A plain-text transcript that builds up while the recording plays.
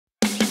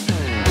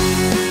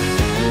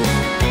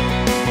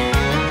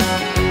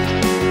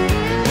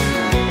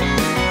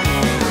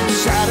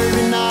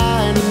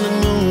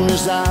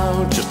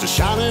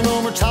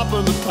top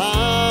of the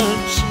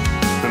pines.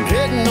 I'm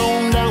heading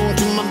on down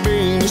to my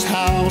baby's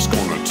house,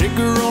 gonna take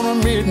her on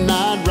a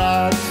midnight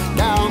ride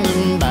down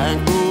them back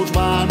roads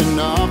winding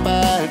up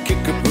at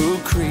Kickapoo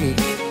Creek.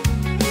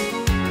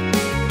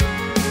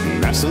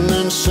 Dancing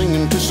and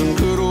singing to some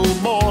good old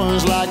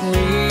boys like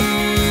me.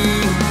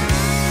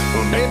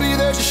 Well, baby,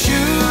 there's a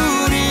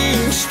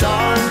shooting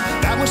star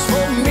that was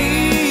for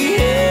me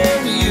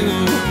and you.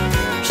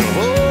 So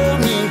hold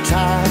me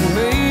tight and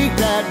make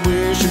that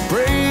wish and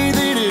pray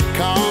that it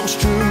comes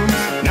true.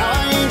 Now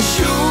I ain't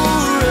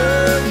sure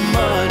of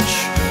much,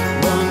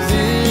 but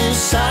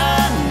this I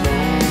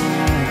know.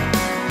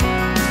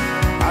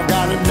 I've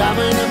got a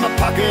diamond in my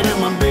pocket and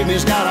my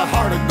baby's got a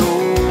heart of gold.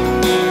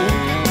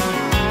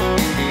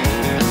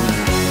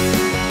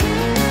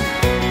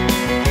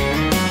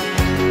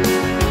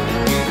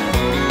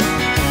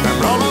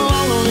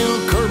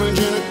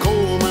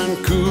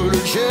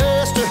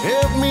 Just to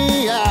help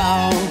me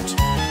out.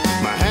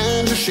 My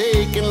hands are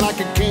shaking like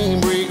a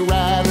canebrake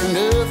rider.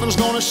 Nothing's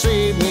gonna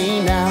save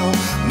me now.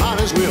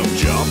 Might as well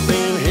jump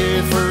in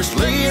head first,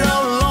 lay it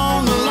all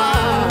along the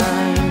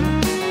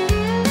line.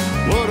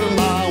 What am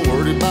I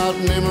worried about?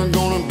 Never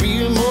gonna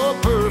be a more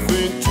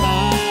perfect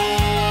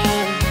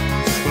time.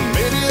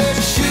 Maybe there's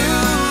a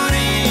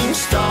shooting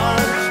star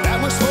that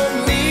was for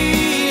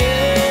me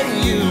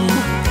and you.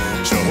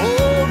 So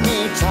hold me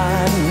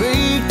tight and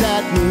make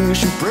that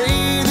wish and pray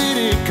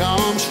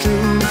comes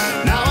true.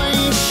 Now I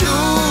ain't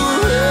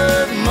sure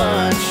of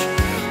much,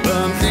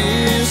 but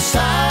this I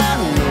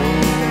know.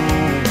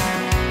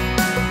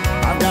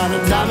 I've got a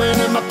diamond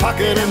in my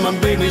pocket and my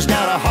baby's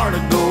got a heart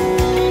of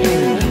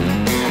gold.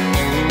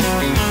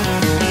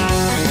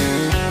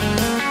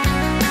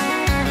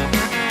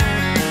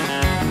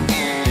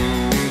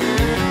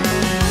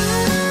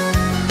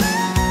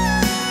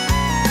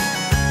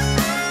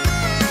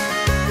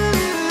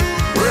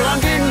 Well, I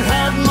didn't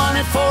have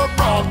money for a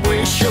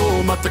Broadway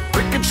show, but the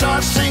crickets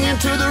are singing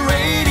to the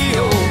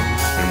radio,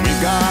 and we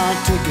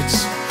got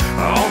tickets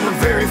on the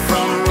very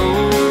front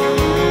row.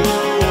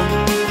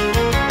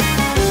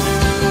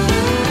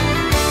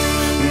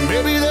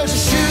 Maybe there's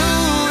a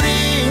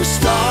shooting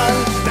star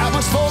that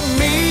was for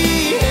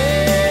me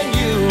and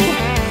you.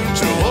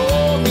 So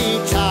hold me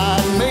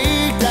tight and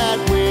make that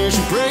wish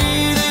and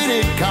pray that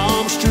it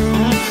comes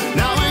true.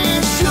 Now I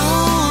ain't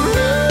sure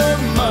of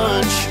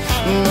much,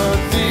 but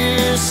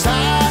this I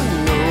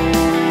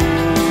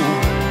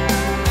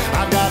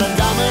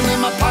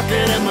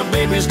and my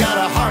baby's got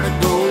a heart of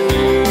gold.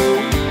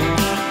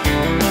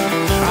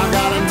 I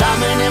got a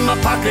diamond in my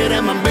pocket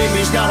and my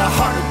baby's got a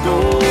heart of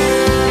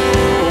gold.